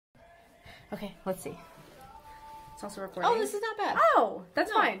Okay, let's see. It's also recording. Oh, this is not bad. Oh,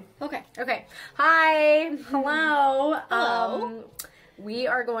 that's fine. Okay. Okay. Hi. Hello. Hello. We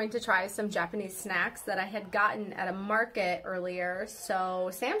are going to try some Japanese snacks that I had gotten at a market earlier. So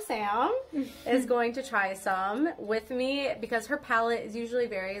Sam is going to try some with me because her palate is usually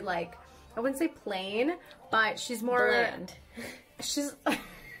very, like, I wouldn't say plain, but she's more bland. She's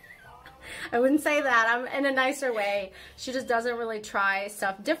I wouldn't say that. I'm in a nicer way. She just doesn't really try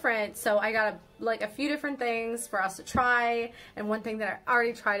stuff different. So I got a few different things for us to try. And one thing that I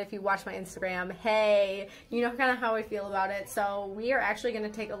already tried, if you watch my Instagram, hey, you know kind of how I feel about it. So we are actually going to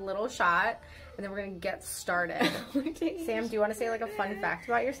take a little shot and then we're going to get started. Sam, do you want to say like a fun fact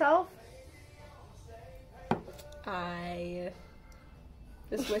about yourself?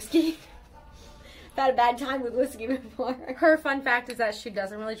 This whiskey. I've had a bad time with whiskey before. Her fun fact is that she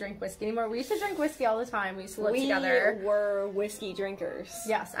doesn't really drink whiskey anymore. We used to drink whiskey all the time. We used to live together. We were whiskey drinkers.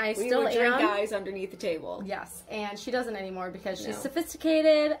 Yes, I we still would am. drink guys underneath the table. Yes, and she doesn't anymore because she's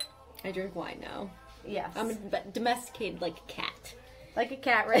sophisticated. I drink wine now. Yes. I'm domesticated like a cat. Like a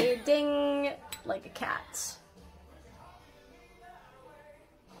cat, right? Ding! Like a cat.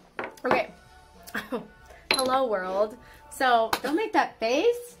 Okay. Hello, world. So, don't make that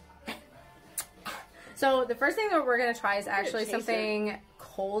face. So the first thing that we're going to try is actually something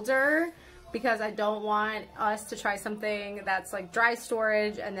colder because I don't want us to try something that's like dry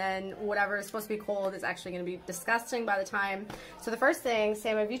storage and then whatever is supposed to be cold is actually going to be disgusting by the time. So the first thing,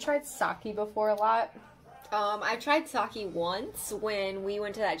 Sam, have you tried sake before a lot? I tried sake once when we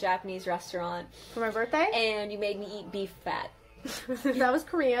went to that Japanese restaurant. For my birthday? And you made me eat beef fat. That was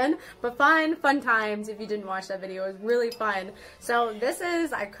Korean, but fun times. If you didn't watch that video, it was really fun. So this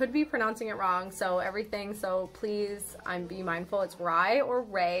is, I could be pronouncing it wrong, so please, be mindful. It's rye or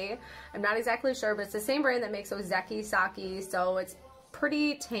ray. I'm not exactly sure, but it's the same brand that makes Ozeki sake, so it's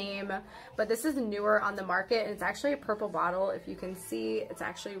pretty tame, but this is newer on the market, and it's actually a purple bottle. If you can see, it's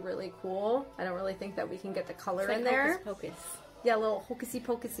actually really cool. I don't really think that we can get the color in there. Hocus pocus. Yeah, a little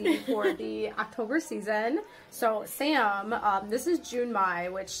hocusy-pocusy for the October season. So, Sam, this is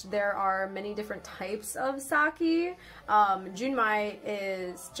Junmai, which there are many different types of sake. Junmai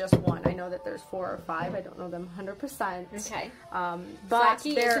is just one. I know that there's 4 or 5. I don't know them 100%. Okay. But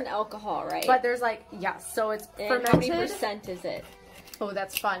sake is an alcohol, right? But there's like, yes, so it's fermented. How many percent is it? Oh,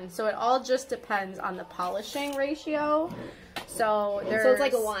 that's fun. So it all just depends on the polishing ratio. So it's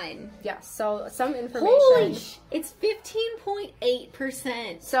like a wine. Yes. So some information. Holy it's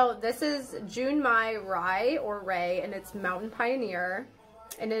 15.8%. So this is Junmai Rye or Ray, and it's Mountain Pioneer,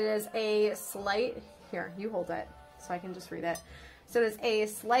 and it is a slight. Here, you hold it, so I can just read it. So it is a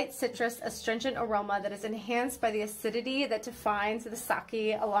slight citrus astringent aroma that is enhanced by the acidity that defines the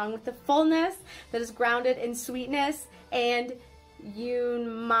sake, along with the fullness that is grounded in sweetness and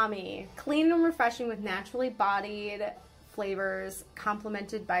umami. Clean and refreshing with naturally bodied flavors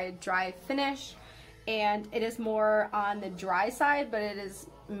complemented by a dry finish, and it is more on the dry side, but it is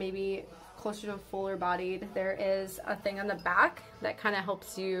maybe closer to a fuller bodied. There is a thing on the back that kind of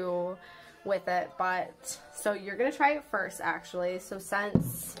helps you with it, but so you're gonna try it first actually. So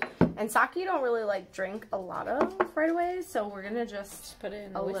since and sake you don't really like drink a lot of right away, so we're gonna just put it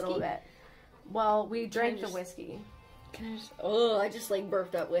in a little bit. Well, we drank the whiskey. Can I just, I just like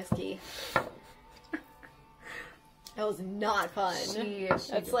burped up whiskey. That was not fun.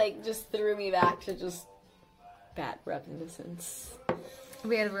 That's like just threw me back to just bad reminiscence.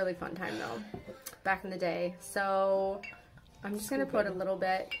 We had a really fun time though, back in the day. So I'm just gonna put a little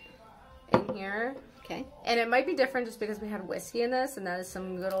bit in here. Okay. And it might be different just because we had whiskey in this, and that is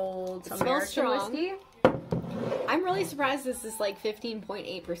some good old American whiskey. I'm really surprised this is like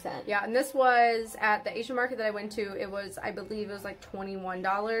 15.8%. Yeah, and this was at the Asian market that I went to. It was, I believe it was like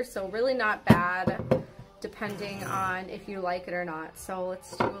 $21, so really not bad depending on if you like it or not. So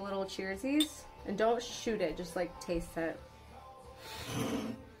let's do a little cheersies. And don't shoot it, just like taste it.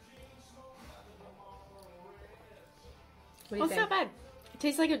 What do you think? It's not bad. It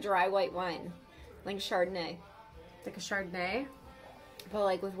tastes like a dry white wine. Like a Chardonnay. Like a Chardonnay? But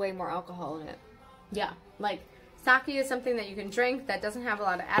like with way more alcohol in it. Yeah, like sake is something that you can drink that doesn't have a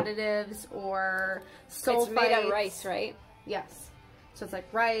lot of additives or sulfites. It's made of rice, right? Yes. So it's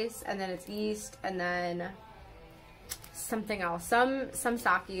like rice, and then it's yeast, and then something else. Some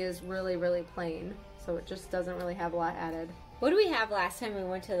sake is really, really plain, so it just doesn't really have a lot added. What did we have last time we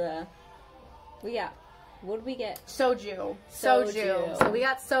went to the... What did we get? Soju. So we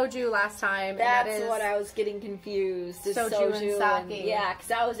got soju last time. That's and that is what I was getting confused. Soju and sake. Yeah,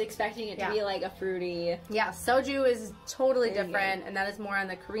 because I was expecting it to be like a fruity. Yeah, soju is totally different, and that is more on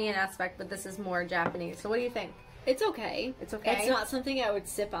the Korean aspect, but this is more Japanese. So what do you think? It's okay. It's okay? It's not something I would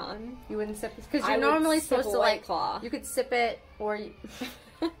sip on. You wouldn't sip it? Because you're normally supposed to, like, Claw. You could sip it, or you...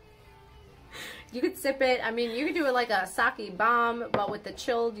 You could sip it. I mean, you could do it like a sake bomb, but with the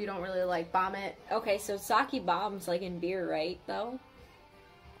chilled, you don't really, like, bomb it. Okay, so sake bomb's, like, in beer, right, though?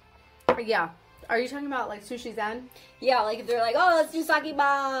 Yeah. Are you talking about, like, sushi zen? Yeah, like, if they're like, oh, let's do sake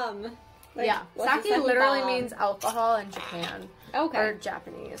bomb. Like, yeah. Sake literally means alcohol in Japan. Okay. Or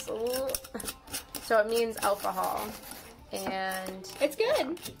Japanese. So it means alcohol. And... It's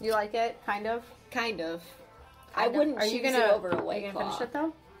good. You like it? Kind of? Kind of. I wouldn't choose it over a White Claw. Are you going to finish it,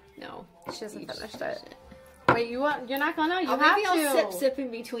 though? No. She hasn't finished it. Wait, you're not gonna? You have maybe to. I'll sip in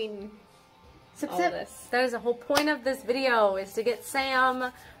between sip. This. That is the whole point of this video, is to get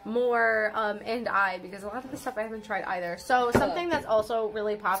Sam more, and I, because a lot of the stuff I haven't tried either. So something that's also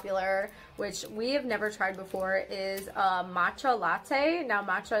really popular, which we have never tried before, is matcha latte. Now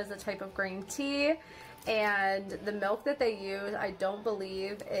matcha is a type of green tea, and the milk that they use, I don't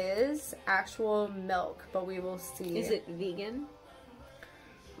believe is actual milk, but we will see. Is it vegan?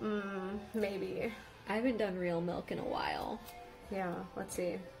 Maybe. I haven't done real milk in a while. Yeah, let's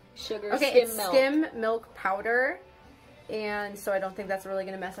see. Sugar, okay, skim it's milk. skim milk powder, and so I don't think that's really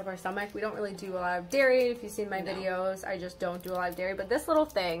going to mess up our stomach. We don't really do a lot of dairy. If you've seen my videos, I just don't do a lot of dairy. But this little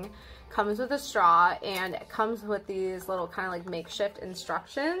thing comes with a straw, and it comes with these little kind of like makeshift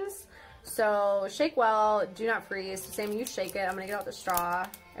instructions. So shake well, do not freeze. So Sam, you shake it. I'm going to get out the straw,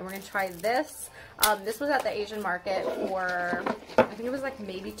 and we're going to try this. This was at the Asian market for, I think it was like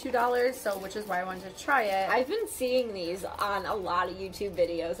maybe $2, so which is why I wanted to try it. I've been seeing these on a lot of YouTube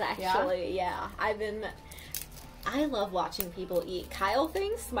videos, actually. Yeah. I love watching people eat. Kyle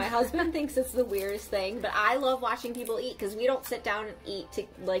thinks, my husband thinks it's the weirdest thing, but I love watching people eat because we don't sit down and eat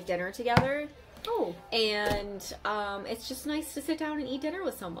like dinner together. Oh. And it's just nice to sit down and eat dinner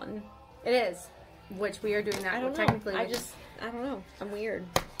with someone. It is. Which we are doing that. I don't know. Technically. I don't know. I'm weird.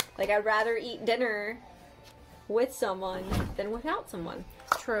 Like, I'd rather eat dinner with someone than without someone.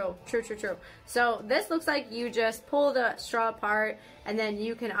 True. So this looks like you just pull the straw apart, and then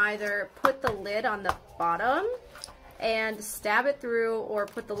you can either put the lid on the bottom and stab it through, or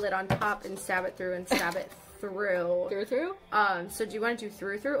put the lid on top and stab it through and stab it through. Through? So do you want to do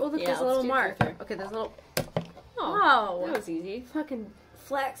through? Oh, look, Yeah, there's a little mark. Through. Okay, there's a little... Oh, that was easy. Fucking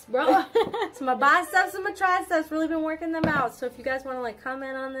flex, bro. It's my biceps and my triceps. Really been working them out. So if you guys want to like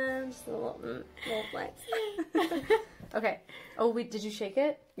comment on them, just a little flex. Okay. Oh, wait, did you shake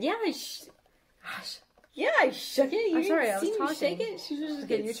it? Yeah, I shook it. I'm sorry, I was see talking. Me shake it? She was just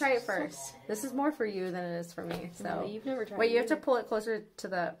okay, you try it first. This is more for you than it is for me. So no, you've never tried. Wait, you have to pull it closer to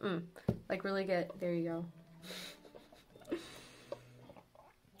the like really get. There you go.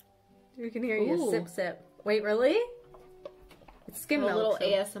 You can hear you sip. Wait, really? It's skim milk. A little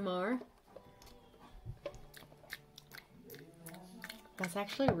ASMR. That's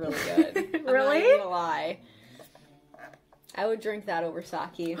actually really good. Really? I'm not gonna lie. I would drink that over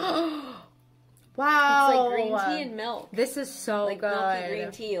sake. Wow. It's like green tea and milk. This is so like good. Milky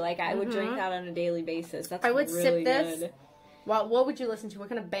green tea. Like I would drink that on a daily basis. That's I would really sip this. Good. Well, what would you listen to? What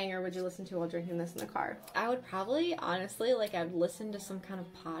kind of banger would you listen to while drinking this in the car? I would probably, honestly, like I'd listen to some kind of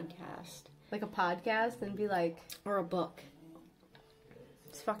podcast. Like a podcast and be like... Or a book.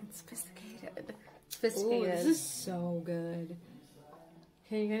 It's fucking sophisticated. Ooh, this is so good.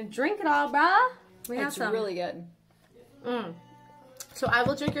 Okay, you're gonna drink it all, bruh. It's really good. So I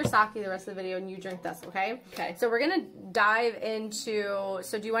will drink your sake the rest of the video and you drink this, okay? Okay. So we're gonna dive into...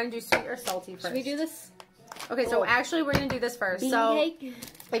 So do you want to do sweet or salty first? Should we do this? Okay, so actually we're gonna do this first. Bean so cake?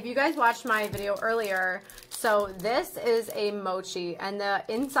 If you guys watched my video earlier, so this is a mochi, and the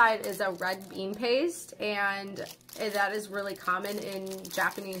inside is a red bean paste, and that is really common in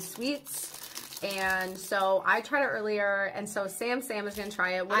Japanese sweets. And so I tried it earlier, and so Sam is going to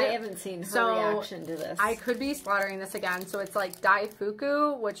try it. I haven't seen her reaction to this. I could be slaughtering this again. So it's like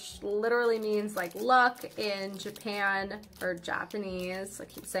daifuku, which literally means like luck in Japan, or Japanese. I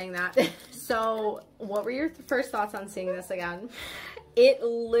keep saying that. So what were your first thoughts on seeing this again? It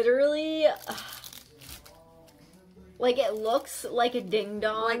literally... like, it looks like a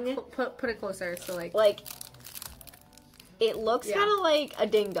ding-dong. Like, put it closer, so like... It looks kind of like a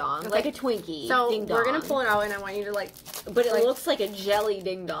ding-dong, like a Twinkie. So ding-dong. We're going to pull it out, and I want you to like... But it looks like a jelly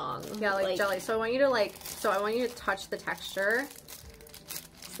ding-dong. Yeah, like jelly. So I want you to like... So I want you to touch the texture.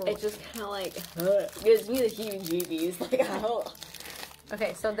 It just kind of like... gives me the heebie-jeebies. Like, oh.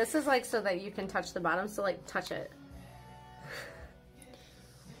 Okay, so this is like so that you can touch the bottom, so like touch it.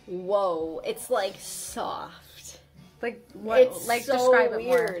 Whoa, it's like soft. Like what? It's like so describe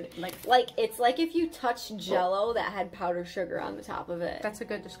weird. It more. Like it's like if you touched Jello that had powdered sugar on the top of it. That's a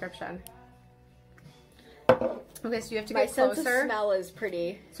good description. Okay, so you have to My get closer. sense of smell is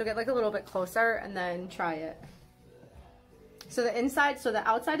pretty. So get like a little bit closer and then try it. So the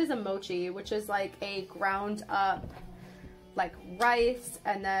outside is a mochi, which is like a ground up like rice,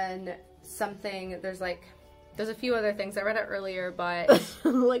 and then something, there's a few other things. I read it earlier, but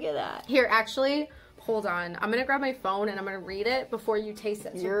look at that. Here, actually, hold on. I'm gonna grab my phone and I'm gonna read it before you taste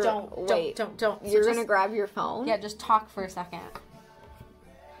it. So don't. You're gonna grab your phone? Yeah, just talk for a second.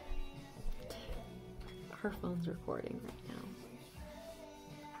 Her phone's recording right now.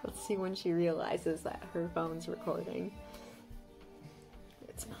 Let's see when she realizes that her phone's recording.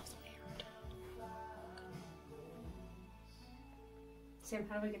 It smells weird. Sam,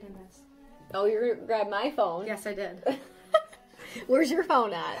 how do I get in this? Oh, you're gonna grab my phone? Yes, I did. Where's your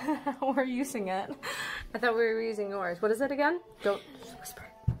phone at? We're using it. I thought we were using yours. What is it again? Don't whisper.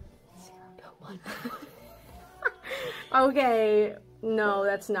 0.1. Okay. No,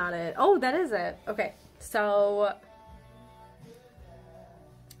 that's not it. Oh, that is it. Okay. So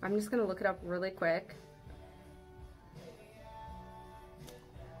I'm just gonna look it up really quick.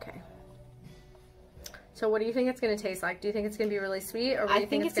 Okay. So what do you think it's gonna taste like? Do you think it's gonna be really sweet, or do you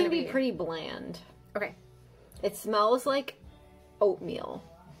think it's gonna be pretty bland? Okay. It smells like oatmeal.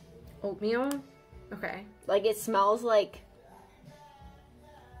 Oatmeal? Okay. Like it smells like,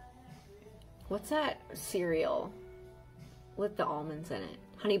 what's that cereal with the almonds in it?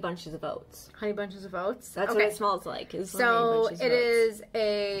 Honey Bunches of Oats. Honey Bunches of Oats? That's what it smells like. So it is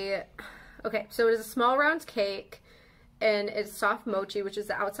a small round cake, and it's soft mochi, which is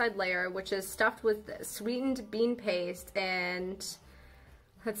the outside layer, which is stuffed with sweetened bean paste, and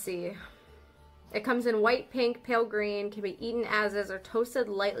let's see. It comes in white, pink, pale green, can be eaten as is or toasted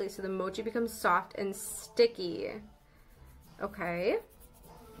lightly so the mochi becomes soft and sticky. Okay.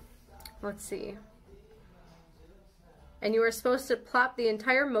 Let's see. And you are supposed to plop the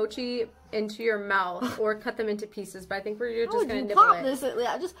entire mochi into your mouth or cut them into pieces, but I think you're just going to nibble it.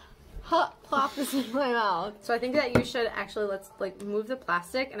 Just plop this in my mouth. So I think that you should actually, let's like move the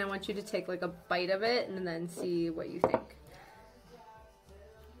plastic, and I want you to take like a bite of it and then see what you think.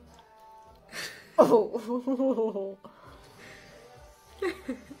 Oh.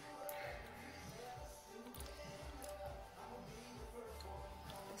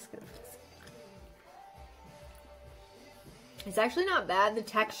 It's actually not bad. The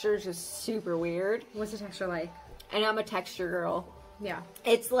texture is just super weird. What's the texture like? And I'm a texture girl. Yeah.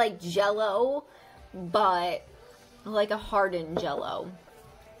 It's like Jell-O, but like a hardened Jell-O.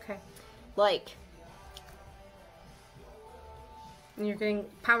 Okay. Like. And you're getting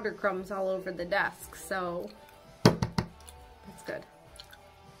powder crumbs all over the desk, so that's good.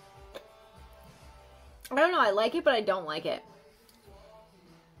 I don't know. I like it, but I don't like it.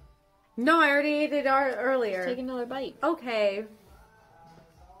 No, I already ate it earlier. Take another bite. Okay.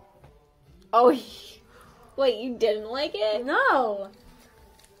 Oh, wait, you didn't like it? No.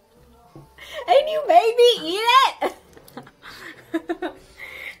 And you made me eat it? You were like,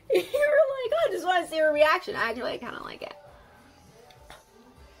 oh, I just want to see her reaction. Actually, I kind of like it.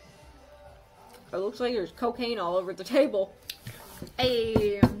 It looks like there's cocaine all over the table.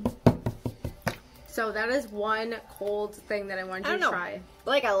 So that is one cold thing that I wanted you to try.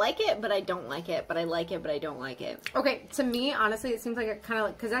 Like, I like it, but I don't like it. But I like it, but I don't like it. Okay, to me, honestly, it seems like it kind of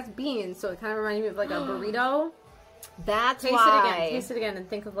like, because that's beans, so it kind of reminded me of like a burrito. That's Taste why. it again. Taste it again and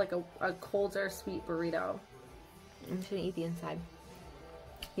think of like a colder, sweet burrito. I'm just going to eat the inside.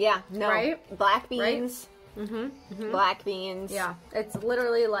 Yeah, no. Right? Black beans. Right? Mm-hmm. Black beans. Yeah, it's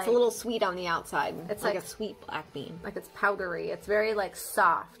literally like... It's a little sweet on the outside. It's like a sweet black bean. Like it's powdery. It's very like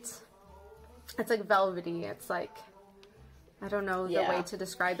soft. It's like velvety. It's like... I don't know the way to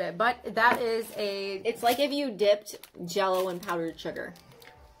describe it, but that is a... It's like if you dipped Jell-O in powdered sugar.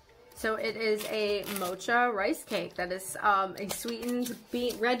 So it is a mocha rice cake that is a sweetened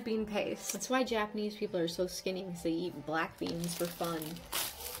red bean paste. That's why Japanese people are so skinny, because they eat black beans for fun.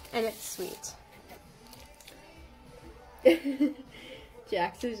 And it's sweet.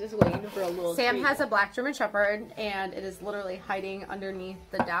 Jax is just waiting for a little Sam treat. has a black German Shepherd, and it is literally hiding underneath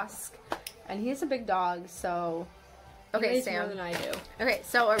the desk. And he's a big dog, so... Okay, Sam. More than I do. Okay,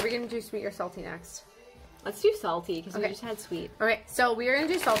 so are we going to do sweet or salty next? Let's do salty, because we just had sweet. Okay, so we are going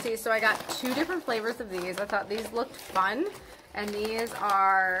to do salty. So I got 2 different flavors of these. I thought these looked fun. And these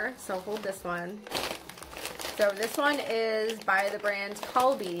are... So hold this one. So this one is by the brand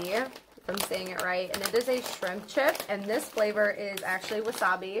Kalbi, if I'm saying it right. And it is a shrimp chip. And this flavor is actually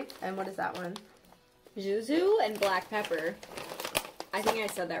wasabi. And what is that one? Yuzu and black pepper. I think I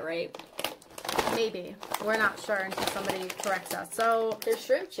said that right. Maybe. We're not sure until somebody corrects us. So they're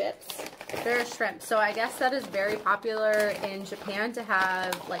shrimp chips. They're shrimp. So I guess that is very popular in Japan to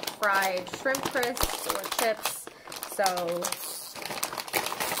have like fried shrimp crisps or chips. So, oh,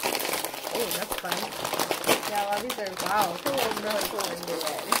 that's fun. Yeah, a lot of these are, wow. Put a little muscle into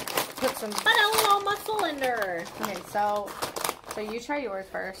it. Put some. Put a little muscle in there. Okay, so you try yours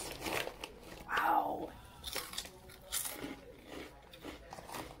first. Wow.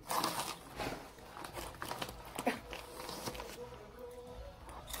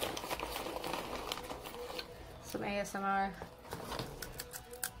 Some ASMR.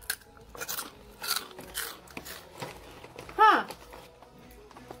 Huh.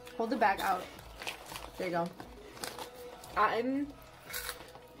 Hold the bag out. There you go. I'm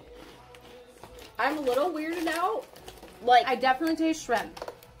a little weirded out. Like, I definitely taste shrimp.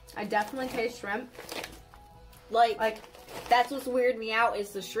 Like that's what's weirding me out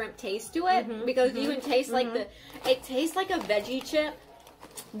is the shrimp taste to it. Because you can taste like it tastes like a veggie chip,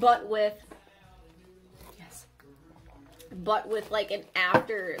 but with like an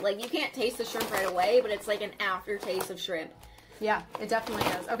after, like you can't taste the shrimp right away, but it's like an aftertaste of shrimp. Yeah, it definitely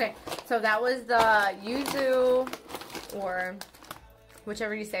is. Okay, so that was the yuzu, or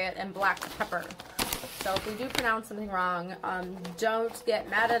whichever you say it, and black pepper. So if we do pronounce something wrong, don't get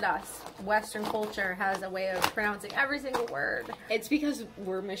mad at us. Western culture has a way of pronouncing every single word. It's because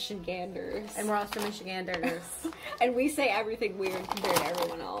we're Michiganders. And we're also Michiganders. And we say everything weird compared to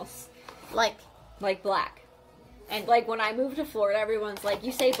everyone else. Like black. And, like, when I moved to Florida, everyone's like,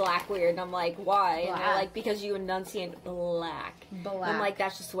 you say black weird. And I'm like, why? Black. And they're like, because you enunciate black. Black. And I'm like,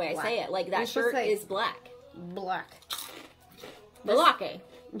 that's just the way I say it. Like, that You should shirt say is black. Black. Balake.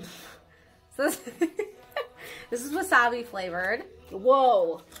 So this is wasabi flavored.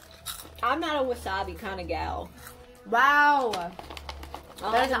 Whoa. I'm not a wasabi kind of gal. Wow.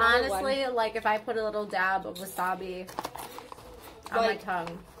 That is honestly like if I put a little dab of wasabi on my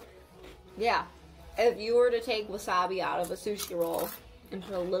tongue. Yeah. If you were to take wasabi out of a sushi roll and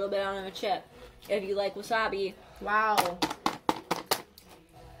put a little bit on a chip, if you like wasabi, wow.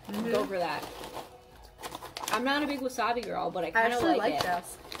 Go for that. I'm not a big wasabi girl, but I kind of like it.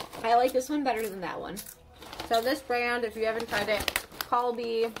 This. I like this one better than that one. So this brand, if you haven't tried it,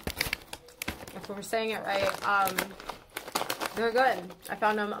 Kalbi, if we're saying it right, they're good. I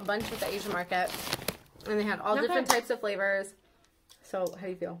found them a bunch at the Asian market, and they had all different types of flavors. So how do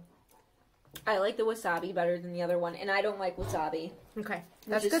you feel? I like the wasabi better than the other one, and I don't like wasabi. Okay,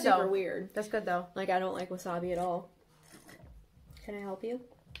 that's good good super though. Weird. That's good though. Like I don't like wasabi at all. Can I help you?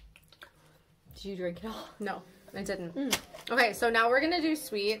 Did you drink it all? No, I didn't. Okay, so now we're gonna do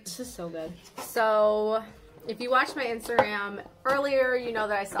sweet. This is so good. So if you watched my Instagram earlier, you know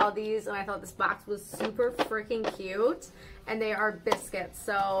that I saw these and I thought this box was super freaking cute. And they are biscuits.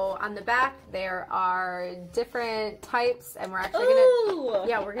 So on the back there are different types, and we're actually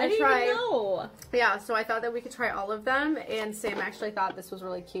gonna try. Even know. Yeah, so I thought that we could try all of them, and Sam actually thought this was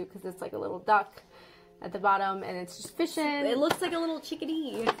really cute because it's like a little duck at the bottom, and it's just fishing. It looks like a little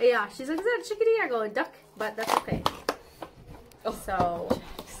chickadee. Yeah, she's like, is that a chickadee? I go, a duck, but that's okay. Oh, so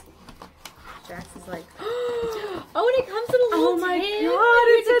Jax is like, oh, and it comes in a little tin. Oh my god,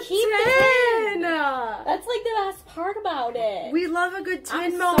 it's a tin! That's like the best part about it. We love a good tin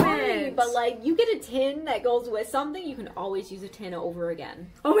I'm moment. Sorry, but like you get a tin that goes with something, you can always use a tin over again.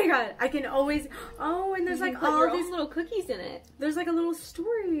 Oh my god, I can always. Oh, and there's you like put all your these own little cookies in it. There's like a little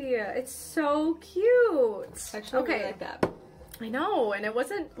story. It's so cute. Actually, okay, really like that. I know, and it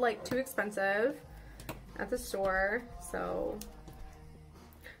wasn't like too expensive at the store. So,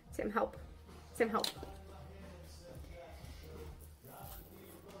 Sam, help. Sam, help.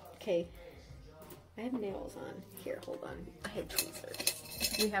 Okay. I have nails on. Here, hold on. I have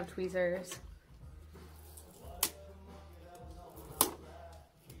tweezers. We have tweezers.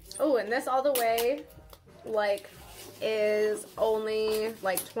 Oh, and this all the way, like, is only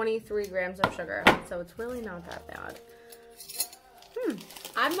like 23 grams of sugar. So it's really not that bad.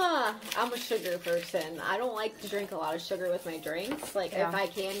 I'm a sugar person. I don't like to drink a lot of sugar with my drinks. Like, if I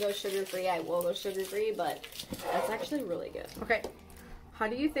can go sugar-free, I will go sugar-free, but that's actually really good. Okay. How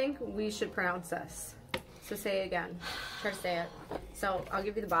do you think we should pronounce this? So say it again. Try to say it. So I'll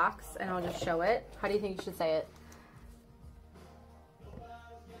give you the box and I'll just show it. How do you think you should say it?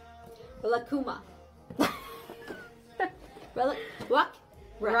 Ralakuma. Ralakuma.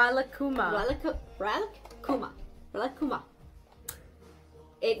 Ralakuma.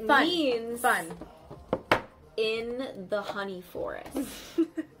 It Fun. means fun. In the honey forest.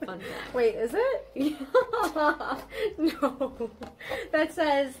 Fun fact. Wait, is it? No. That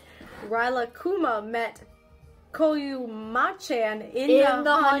says Ralakuma met Koyuma-chan in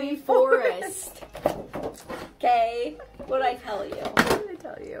the honey forest. Okay. What'd I tell you? What did I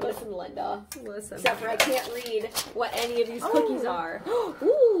tell you? Listen, Linda. Listen. Except for I can't read what any of these cookies are.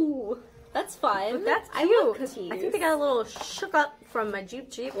 Ooh. That's fun. But that's cute. I love cookies. I think they got a little shook up from my Jeep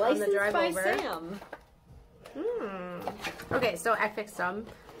on the drive by over. Sam. Okay, so I fixed them.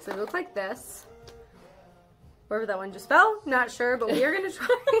 So they look like this. Wherever that one just fell, not sure, but we are gonna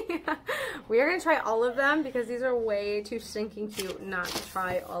try. We are gonna try all of them because these are way too stinking cute not to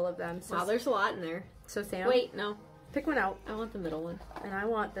try all of them. So, Wow, there's a lot in there. So Sam, wait, no, pick one out. I want the middle one. And I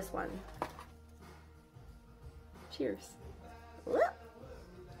want this one. Cheers.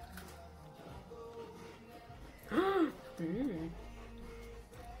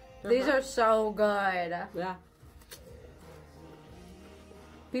 These are so good. Yeah.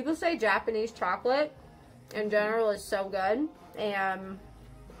 People say Japanese chocolate in general is so good, and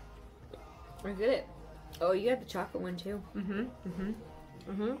I get it. Oh, you had the chocolate one too. I'm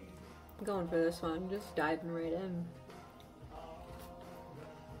going for this one. Just diving right in.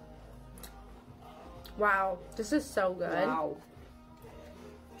 wow, this is so good. Wow.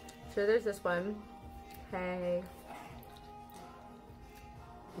 So there's this one. Hey.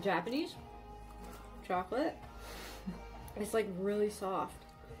 Japanese chocolate. It's like really soft.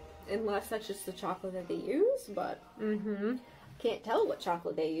 Unless that's just the chocolate that they use, but can't tell what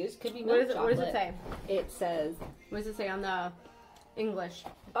chocolate they use. Could be milk chocolate. What does it say? It says. What does it say on the English?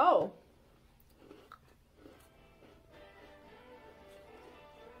 Oh.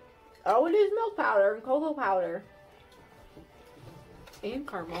 Oh, it is milk powder and cocoa powder. And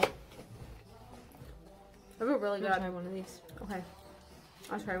caramel. They were really I'm good. gonna try one of these. Okay.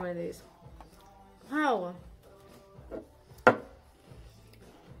 I'll try one of these. Wow.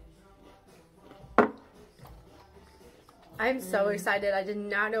 I'm so excited. I did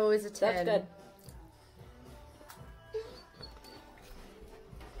not know it was a 10. That's good.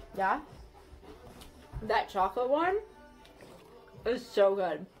 Yeah? That chocolate one is so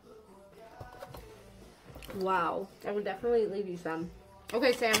good. Wow. I would definitely leave you some.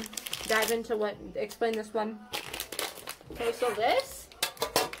 Okay, Sam. Dive into what? Explain this one. Okay, so this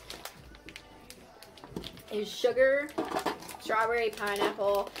is sugar, strawberry,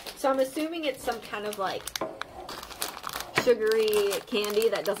 pineapple. So I'm assuming it's some kind of like sugary candy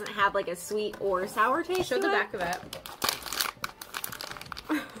that doesn't have like a sweet or sour taste. Show to the it. back of it.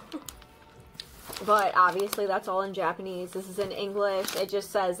 But obviously that's all in Japanese. This is in English. It just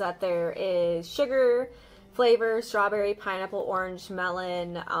says that there is sugar, flavor, strawberry, pineapple, orange,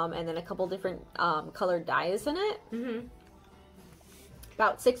 melon, and then a couple different colored dyes in it.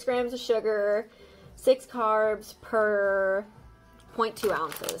 About 6 grams of sugar, 6 carbs per 0.2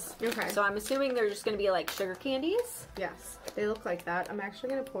 ounces. Okay. So I'm assuming they're just going to be like sugar candies. Yes, they look like that. I'm actually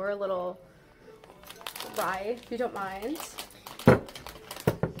going to pour a little rye, if you don't mind.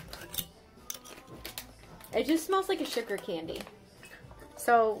 It just smells like a sugar candy.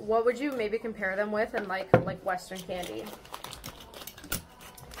 So, what would you maybe compare them with in like Western candy?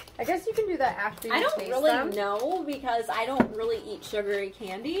 I guess you can do that after you taste them. I don't really know because I don't really eat sugary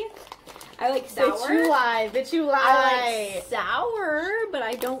candy. I like sour. Bitch, you lie. I like sour, but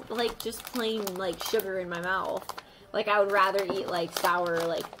I don't like just plain like sugar in my mouth. Like I would rather eat like Sour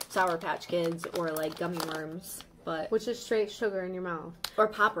Patch Kids or like gummy worms, but Which is straight sugar in your mouth. or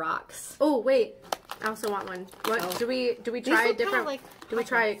Pop Rocks. Oh wait, I also want one. What Oh. do we try a look kinda different? like Do we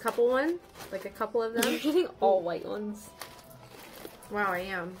try a couple one? Like a couple of You're them? getting all white ones. Wow, I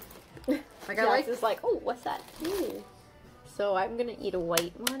am. Like I Yeah, like. it's like, oh, what's that? Ooh. So I'm gonna eat a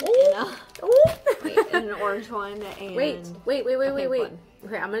white one Ooh. and an orange one and Wait. pink one.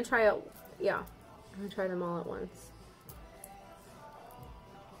 Okay, I'm gonna try it. Yeah, I'm gonna try them all at once.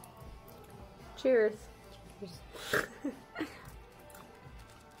 Cheers.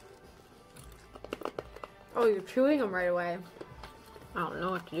 Oh, you're chewing them right away. I don't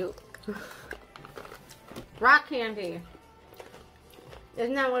know what to do. Rock candy.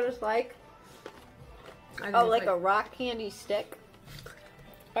 Isn't that what it's like? I think Oh, it's like a rock candy stick?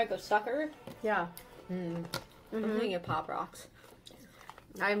 Like a sucker? Yeah. I'm thinking of Pop Rocks.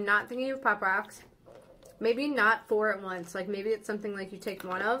 I'm not thinking of Pop Rocks. Maybe not 4 at once. Like maybe it's something like you take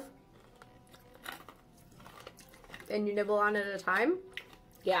one of and you nibble on it at a time.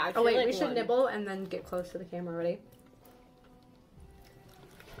 Yeah, I feel Oh wait, like we should one. nibble and then get close to the camera. Ready?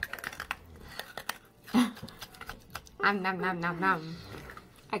 Nom.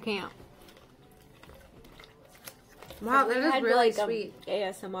 I can't. Wow, that is really sweet.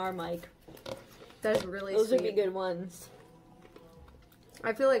 ASMR mic. That's really Those sweet. would be good ones.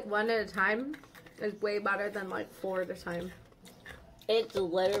 I feel like one at a time is way better than like 4 at a time. It's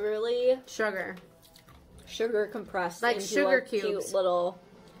literally Sugar. sugar compressed Like into sugar a cubes. cute little.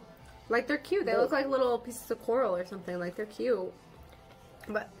 Like they're cute. They look like little pieces of coral or something. Like they're cute.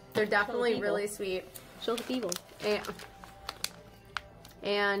 But they're definitely people. really sweet. Show the people. And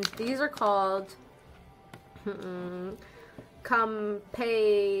And these are called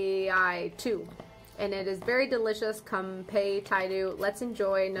Kampai 2. And it is very delicious. Kampai Taidu. Let's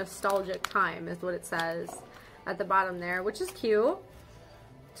enjoy nostalgic time is what it says at the bottom there, which is cute.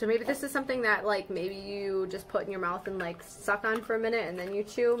 So maybe this is something that, like, maybe you just put in your mouth and, like, suck on for a minute and then you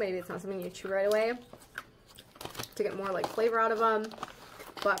chew. Maybe it's not something you chew right away to get more, like, flavor out of them.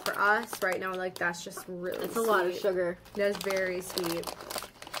 But for us, right now, like, that's just really sweet. It's a lot of sugar. That's very sweet.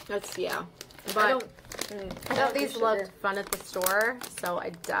 That's, yeah. But I thought these looked fun at the store, so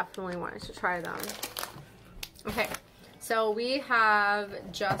I definitely wanted to try them. Okay, so we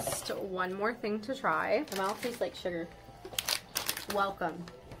have just one more thing to try. The mouth tastes like sugar. Welcome.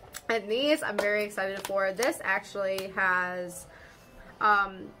 And these I'm very excited for. This actually has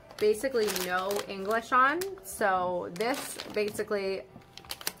basically no English on. So this basically,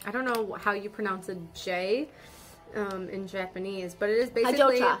 I don't know how you pronounce a J in Japanese, but it is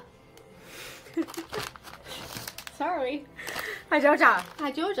basically... Hajocha. Sorry. Hajocha.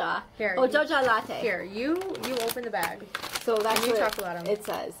 Hajocha. Here. Hajocha latte. Here, you open the bag. So that's you what talk about them. It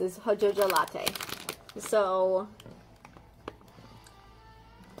says is Hajocha latte. So...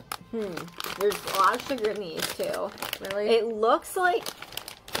 There's a lot of sugar in these, too. Really? It looks like,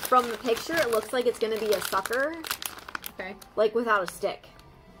 from the picture, it looks like it's going to be a sucker. Okay. Like, without a stick.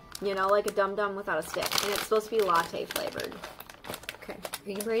 You know, like a Dum Dum without a stick. And it's supposed to be latte flavored. Okay.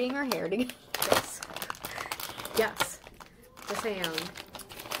 Are you braiding her hair together? Yes. Yes. Yes, I am.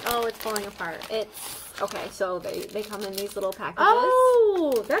 Oh, it's falling apart. It's, okay, so they come in these little packages.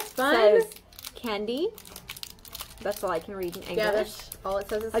 Oh, that's fun. It says candy. That's all I can read in English. Yeah, that's all it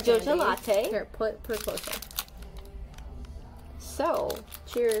says is Hajocha candy. latte. Here, put it closer. So,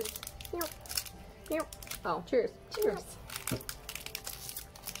 cheers. Oh, cheers. Cheers.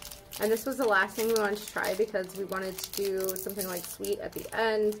 And this was the last thing we wanted to try because we wanted to do something like sweet at the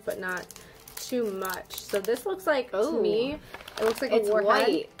end, but not too much. So this looks like, to me, it looks like it's a warhead.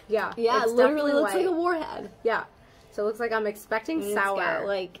 White. Yeah. Yeah, it literally looks like a warhead. Yeah. So it looks like I'm expecting sour. It's got,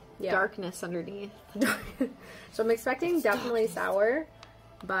 like, darkness underneath. So I'm expecting definitely sour,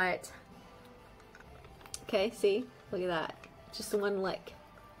 but... Okay, see? Look at that. Just one lick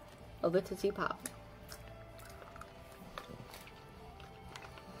of the Tootsie Pop.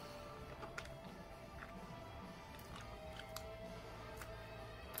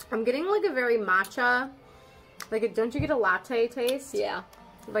 I'm getting like a very matcha, like don't you get a latte taste? Yeah.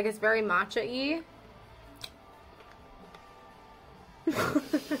 Like it's very matcha-y.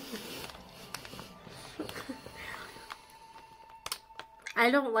 I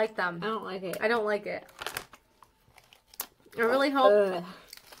don't like them. I don't like it. I don't like it. I really hope...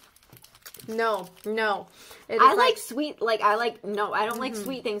 No. I like sweet, like, I don't like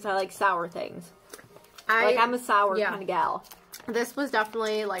sweet things, I like sour things. I'm a sour kind of gal. This was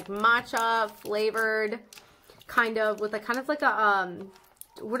definitely, like, matcha flavored, kind of, with a kind of like a,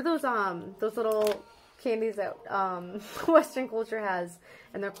 what are those little candies that, Western culture has?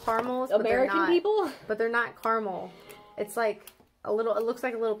 And they're caramels, American people? But they're not caramel. It's like a little, it looks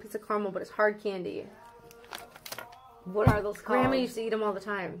like a little piece of caramel, but it's hard candy. What are those called? Grandma used to eat them all the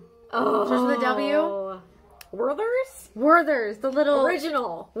time. Oh. Starts with a W? Werther's? Werther's, the little...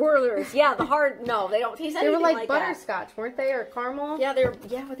 Original. Werther's. Yeah, the hard... No, they don't taste anything like like that. They were like butterscotch, weren't they? Or caramel? Yeah,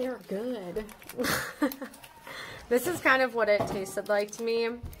 but they were good. This is kind of what it tasted like to me.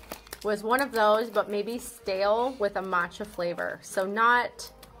 Was one of those, but maybe stale with a matcha flavor. So not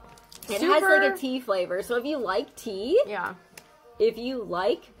It has like a tea flavor. So if you like tea... Yeah. If you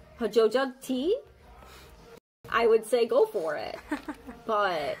like Hajoja tea, I would say go for it.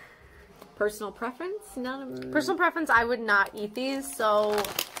 But... Personal preference? Personal preference, I would not eat these, so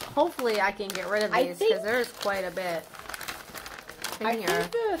hopefully I can get rid of these because there's quite a bit in here. I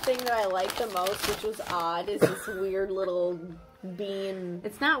think the thing that I like the most, which was odd, is this weird little bean.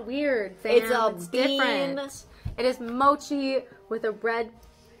 It's not weird, Sam. It's bean. Different. It is mochi with a red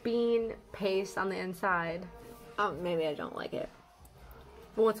bean paste on the inside. Oh, maybe I don't like it.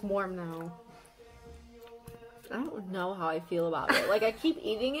 Well, it's warm though. I don't know how I feel about it. Like, I keep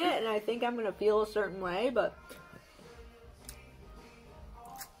eating it, and I think I'm gonna feel a certain way, but...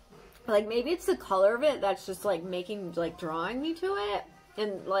 Like, maybe it's the color of it that's just, like, drawing me to it.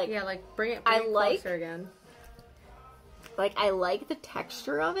 And, like... Yeah, like, bring it closer again. Like, I like the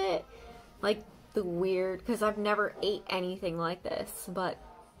texture of it. Like, the weird... Because I've never ate anything like this, but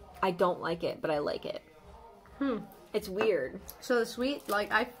I don't like it, but I like it. It's weird. So the sweet, like,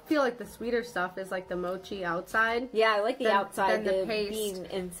 I feel like the sweeter stuff is like the mochi outside. Yeah, I like the outside, the paste. Bean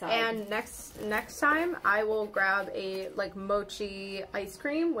inside. And next time, I will grab a, like, mochi ice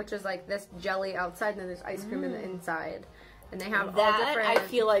cream, which is like this jelly outside, and then there's ice cream in the inside. And they have that all different... I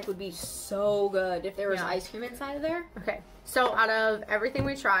feel like would be so good if there was ice cream inside of there. Okay, so out of everything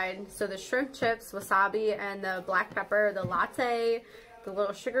we tried, so the shrimp chips, wasabi, and the black pepper, the latte, the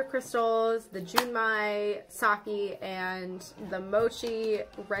little sugar crystals, the junmai, sake, and the mochi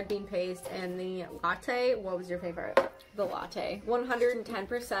red bean paste, and the latte, what was your favorite? The latte.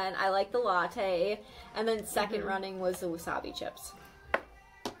 110%. I like the latte. And then second running was the wasabi chips.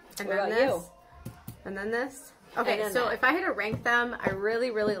 And what then about this? you? And then this? Okay, so that. if I had to rank them, I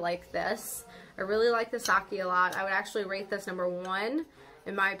really, really like this. I really like the sake a lot. I would actually rate this number 1,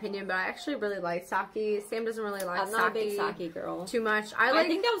 in my opinion, but I actually really like sake. Sam doesn't really like I'm not a big sake girl. Too much. I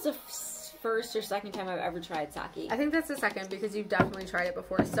think that was the first or second time I've ever tried sake. I think that's the second because you've definitely tried it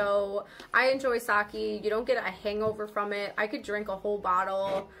before. So I enjoy sake. You don't get a hangover from it. I could drink a whole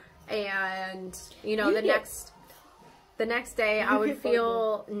bottle and, you know, the next day I would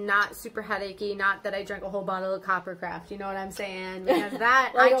feel not super headachy. Not that I drank a whole bottle of Coppercraft. You know what I'm saying? Because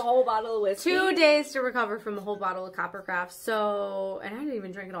that like a whole bottle of whiskey. 2 days to recover from a whole bottle of Coppercraft. So, and I didn't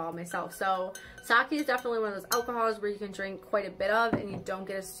even drink it all myself. So sake is definitely one of those alcohols where you can drink quite a bit of and you don't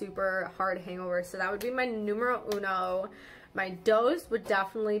get a super hard hangover. So that would be my numero uno. My dose would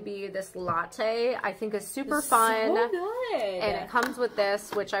definitely be this latte. I think is super fun. So good. And it comes with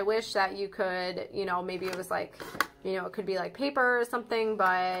this, which I wish that you could, you know, maybe it was like, you know, it could be like paper or something,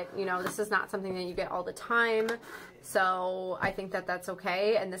 but, you know, this is not something that you get all the time. So I think that that's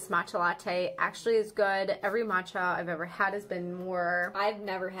okay. And this matcha latte actually is good. Every matcha I've ever had has been more... I've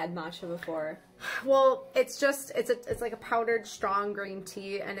never had matcha before. Well, it's just, it's like a powdered strong green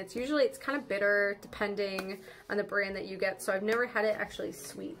tea, and it's usually, it's kind of bitter depending on the brand that you get. So I've never had it actually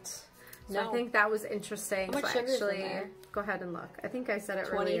sweet. So I think that was interesting. How much sugar is in there? Go ahead and look. I think I said it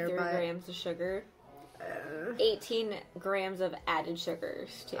earlier, 23 but... grams of sugar. 18 grams of added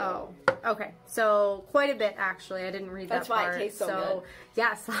sugars, too. Oh, okay. So, quite a bit, actually. I didn't read that part. That's why it tastes so good.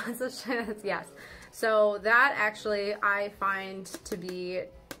 Yes, lots of sugar. Yes. So, that actually I find to be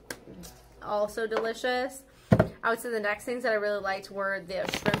also delicious. I would say the next things that I really liked were the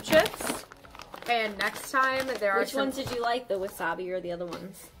shrimp chips. And next time, there are Which ones did you like? The wasabi or the other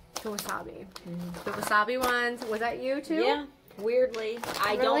ones? The wasabi. The wasabi ones. Was that you, too? Yeah. Weirdly,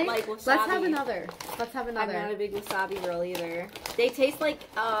 I don't like wasabi. Let's have another. Let's have another. I'm not a big wasabi girl either. They taste like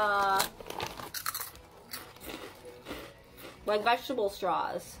vegetable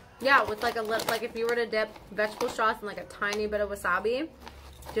straws. Yeah, with like a little, like if you were to dip vegetable straws in like a tiny bit of wasabi,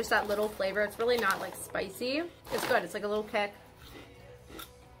 just that little flavor. It's really not like spicy. It's good. It's like a little kick.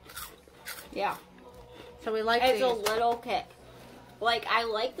 Yeah. So we like it's these. a little kick. Like I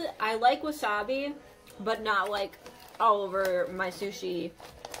like wasabi, but not like all over my sushi.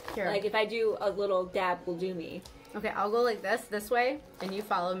 Here. Like if I do a little dab will do me. Okay, I'll go like this way, and you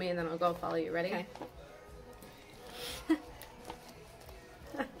follow me, and then I'll go follow you. Ready? Okay.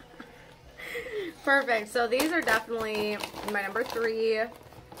 Perfect. So these are definitely my number 3.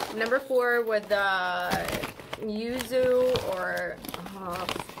 Number 4 with the yuzu or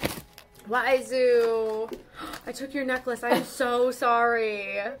waizu. I took your necklace. I am so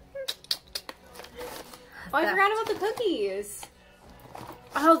sorry. Oh, I forgot about the cookies.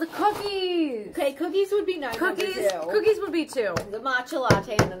 Oh, the cookies. Okay, cookies would be nice. Cookies would be 2. The matcha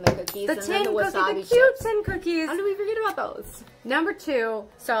latte and then the cookies The and tin then the wasabi cookie, the chips. cute tin cookies. How did we forget about those? Number 2.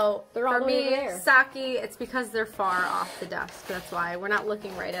 So They're all for the me, way there. sake. It's because they're far off the desk. That's why we're not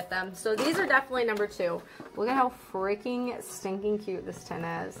looking right at them. So these are definitely number 2. Look at how freaking stinking cute this tin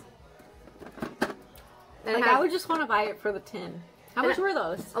is. And Like I would just want to buy it for the tin. How much were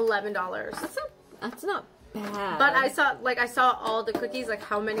those? $11. That's not bad. But I saw all the cookies, like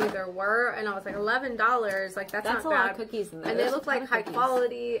how many there were, and I was like, $11. Like that's not a bad. lot of cookies in there. And they There's look a ton like of high cookies.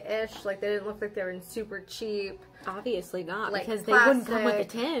 quality-ish. Like they didn't look like they were super cheap. Obviously not, Like because they wouldn't come with a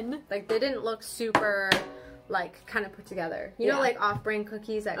plastic. tin. Like they didn't look super, like kind of put together. You know, like off-brand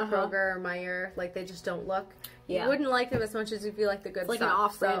cookies at Kroger or Meijer. Like they just don't look. Yeah. You wouldn't like them as much as if you like the good It's like stuff. an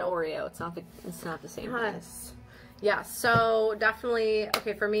off-brand so. Oreo. It's not the same thing. Yes. Yeah, so definitely,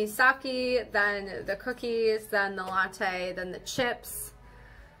 okay, for me, sake, then the cookies, then the latte, then the chips,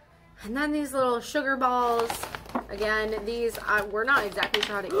 and then these little sugar balls. Again, these, we're not exactly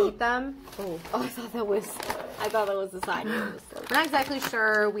sure how to eat them. Oh, I thought that was the side. We're not exactly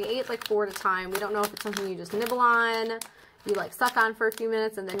sure. We ate like 4 at a time. We don't know if it's something you just nibble on, you like suck on for a few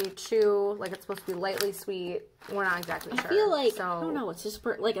minutes, and then you chew. Like it's supposed to be lightly sweet. We're not exactly sure. I feel like, I don't know, it's just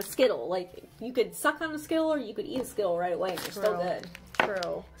like a Skittle. Like, you could suck on a Skittle or you could eat a Skittle right away and you're still good.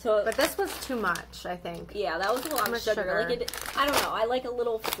 True. So, but this was too much, I think. Yeah, that was a lot of sugar. Like I don't know, I like a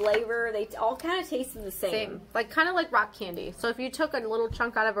little flavor. They all kind of tasted the same. Like, kind of like rock candy. So if you took a little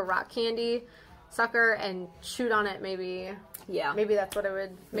chunk out of a rock candy sucker and chewed on it, maybe. Yeah. Maybe that's what it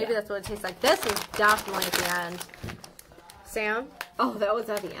would, that's what it tastes like. This is definitely at the end. Sam? Oh, that was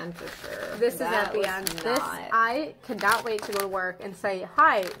at the end for sure. This is at the end. This, I could not wait to go to work and say,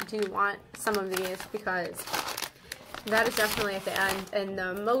 hi, do you want some of these? Because that is definitely at the end. And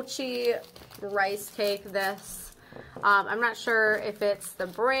the mochi rice cake, this, I'm not sure if it's the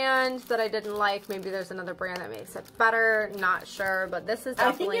brand that I didn't like. Maybe there's another brand that makes it better. Not sure, but this is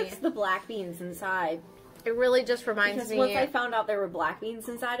definitely... I think it's the black beans inside. It really just reminds me... Once I found out there were black beans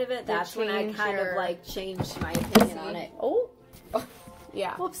inside of it, that's when I kind of, like, changed my opinion on it. Oh.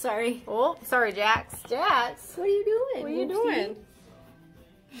 Yeah. Whoops, sorry. Oh, sorry, Jax. Jax. What are you doing? What are you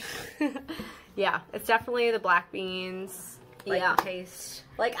doing? Yeah, it's definitely the black beans. Like the taste.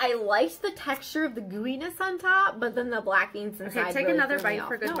 Like, I liked the texture of the gooiness on top, but then the black beans inside. Okay, take really another bite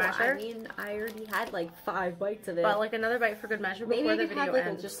for good measure. I mean, I already had like 5 bites of it. But like another bite for good measure before the video like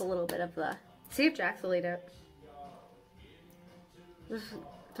ends. Just a little bit of the. See if Jax will eat it.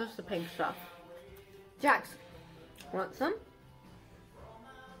 Just the pink stuff. Jax, want some?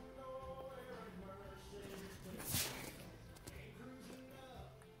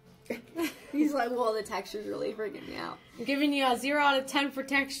 He's like, well, the texture's really freaking me out. I'm giving you a 0 out of 10 for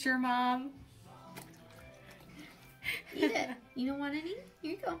texture, Mom. Eat it. You don't want any?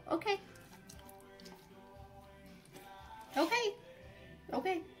 Here you go. Okay. Okay.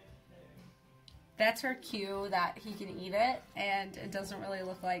 Okay. That's her cue that he can eat it, and it doesn't really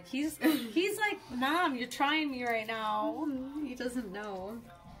look like he's like, Mom, you're trying me right now. He doesn't know.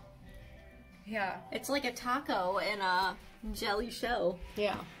 Yeah. It's like a taco in a jelly show.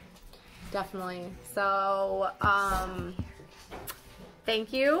 Yeah. Definitely. So,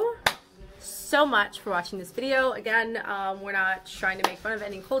 thank you so much for watching this video. Again, we're not trying to make fun of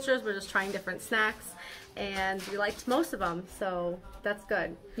any cultures. We're just trying different snacks, and we liked most of them, so that's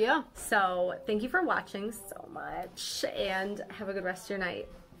good. Yeah. So, thank you for watching so much, and have a good rest of your night.